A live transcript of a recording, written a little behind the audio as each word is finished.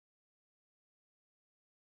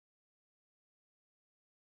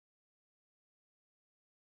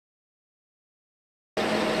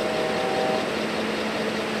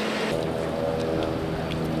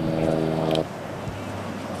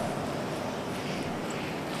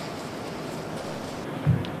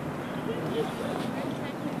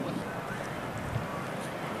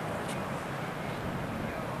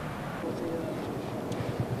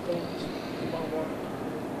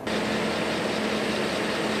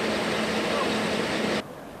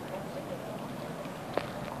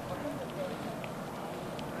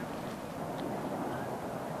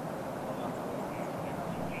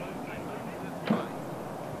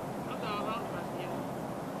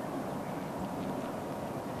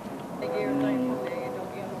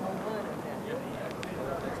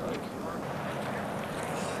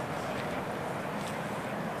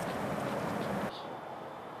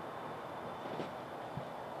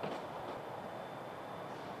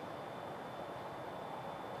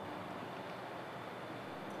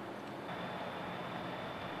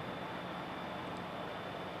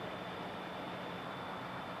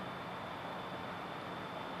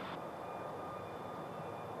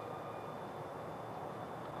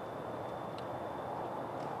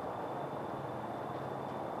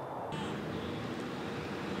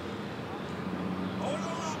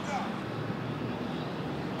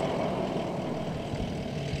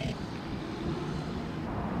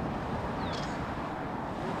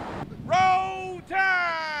Roll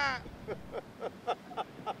time!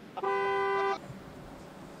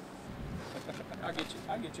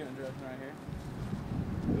 I'll get you undressed right here.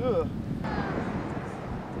 Ugh.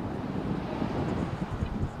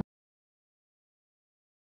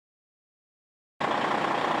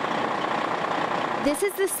 This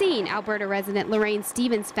is the scene Alberta resident Lorraine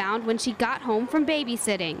Stevens found when she got home from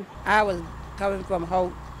babysitting. I was coming from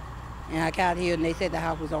Hope, and I got here and they said the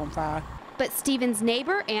house was on fire. But Stevens'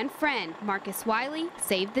 neighbor and friend, Marcus Wiley,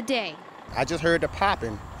 saved the day. I just heard the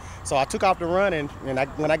popping, so I took off to run, and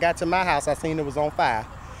when I got to my house, I seen it was on fire.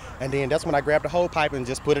 And then that's when I grabbed the hose pipe and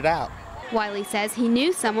just put it out. Wiley says he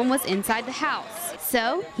knew someone was inside the house,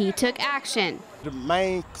 so he took action. The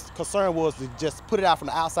main concern was to just put it out from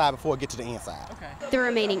the outside before it gets to the inside. Okay. The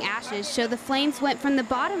remaining ashes show the flames went from the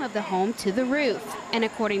bottom of the home to the roof. And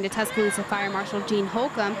according to Tuscaloosa Fire Marshal Gene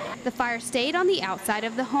Holcomb, the fire stayed on the outside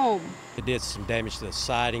of the home. It did some damage to the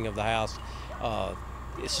siding of the house.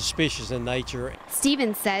 It's suspicious in nature.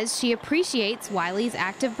 Stevens says she appreciates Wiley's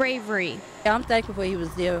act of bravery. I'm thankful for he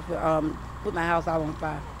was there for put my house out on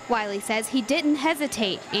fire. Wiley says he didn't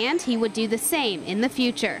hesitate and he would do the same in the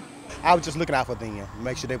future. I was just looking out for them,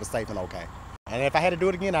 make sure they were safe and okay. And if I had to do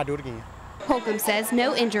it again, I'd do it again. Holcomb says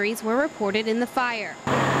no injuries were reported in the fire.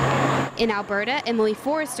 In Alberta, Emily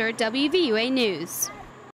Forrester, WVUA News.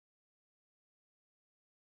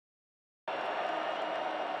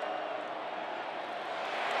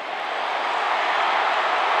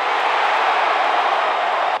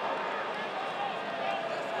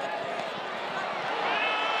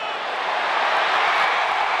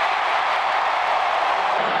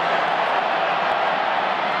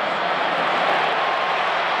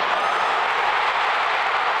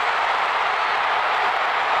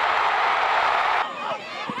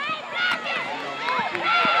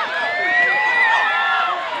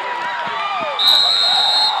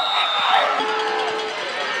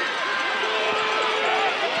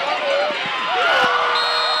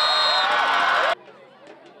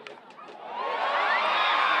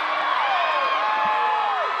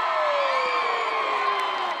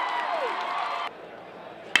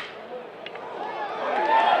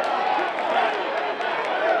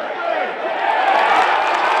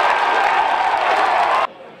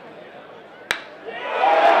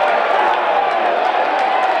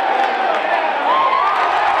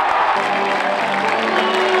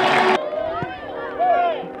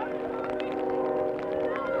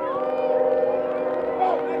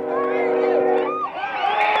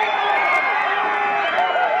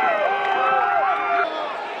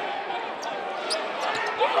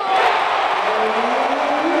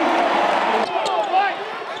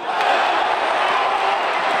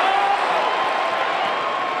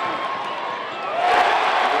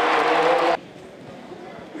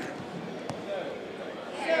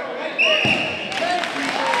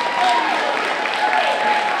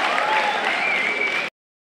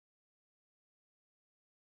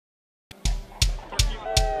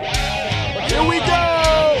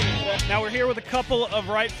 Now we're here with a couple of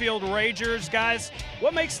right field Ragers. Guys,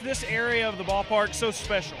 what makes this area of the ballpark so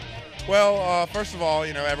special? Well, first of all,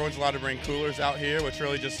 everyone's allowed to bring coolers out here, which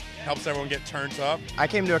really just helps everyone get turned up. I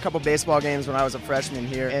came to a couple baseball games when I was a freshman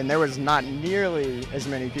here, and there was not nearly as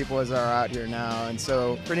many people as are out here now. And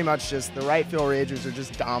so pretty much just the right field Ragers are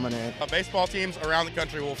just dominant. Baseball teams around the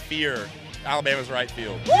country will fear Alabama's right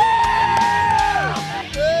field.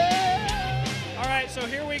 All right, so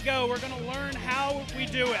here we go. We're going to learn how we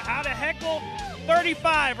do it. How to heckle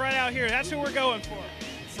 35 right out here. That's who we're going for.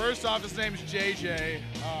 First off, his name's JJ.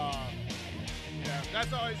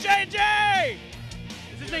 That's always JJ!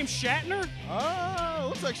 Is his name Shatner?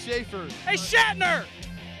 Looks like Schaefer. Hey, Shatner!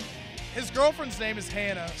 His girlfriend's name is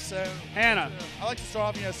Hannah, so. Hannah. I like to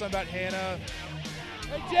start off, something about Hannah.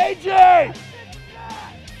 Hey, JJ!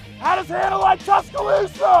 How does Hannah like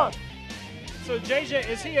Tuscaloosa? So JJ,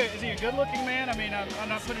 is he a good-looking man? I mean, I'm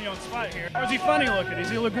not putting you on the spot here. Or is he funny looking? Is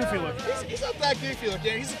he a little goofy looking? He's not that goofy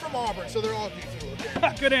looking. He's from Auburn, so they're all goofy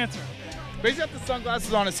looking. Good answer. But he's got the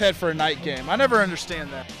sunglasses on his head for a night game. I never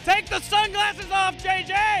understand that. Take the sunglasses off,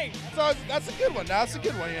 JJ! That's a good one. That's a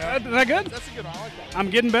good one, yeah. Is that good? That's a good one. I like that.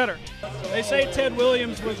 I'm getting better. They say Ted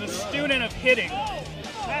Williams was a student of hitting.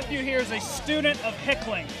 Matthew here is a student of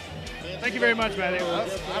heckling. Thank you very much, Matthew.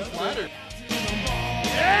 I'm flattered.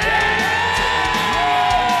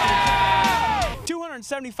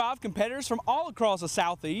 275 competitors from all across the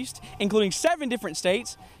Southeast, including 7 different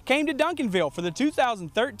states, came to Duncanville for the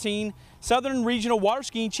 2013 Southern Regional Water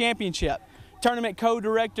Skiing Championship. Tournament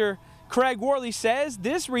co-director Craig Worley says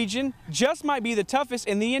this region just might be the toughest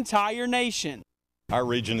in the entire nation. Our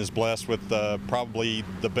region is blessed with probably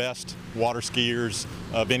the best water skiers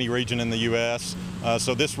of any region in the U.S.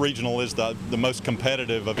 So this regional is the most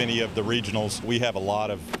competitive of any of the regionals. We have a lot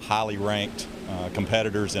of highly ranked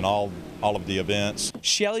competitors in all of the events.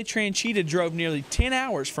 Shelly Tranchita drove nearly 10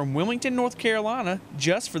 hours from Wilmington, North Carolina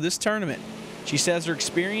just for this tournament. She says her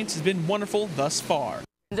experience has been wonderful thus far.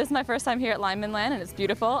 This is my first time here at Lineman Land, and it's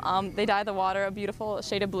beautiful. They dye the water a beautiful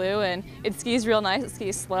shade of blue, and it skis real nice. It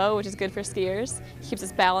skis slow, which is good for skiers. It keeps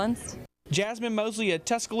us balanced. Jasmine Mosley, a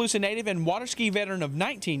Tuscaloosa native and water ski veteran of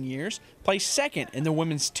 19 years, placed second in the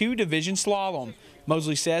women's 2-division slalom.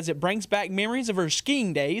 Mosley says it brings back memories of her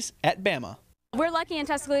skiing days at Bama. We're lucky in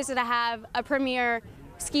Tuscaloosa to have a premier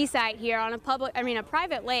ski site here on a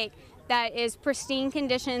private lake that is pristine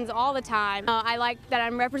conditions all the time. I like that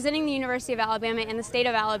I'm representing the University of Alabama and the state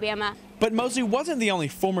of Alabama. But Mosley wasn't the only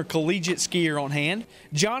former collegiate skier on hand.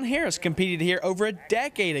 John Harris competed here over a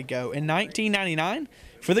decade ago in 1999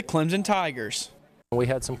 for the Clemson Tigers. We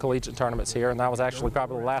had some collegiate tournaments here, and that was actually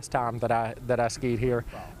probably the last time that I skied here,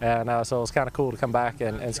 and so it was kind of cool to come back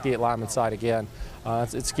and ski at Lyman site again.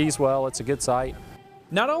 It skis well, it's a good site.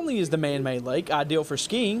 Not only is the man-made lake ideal for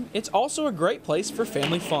skiing, it's also a great place for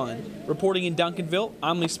family fun. Reporting in Duncanville,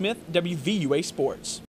 I'm Lee Smith, WVUA Sports.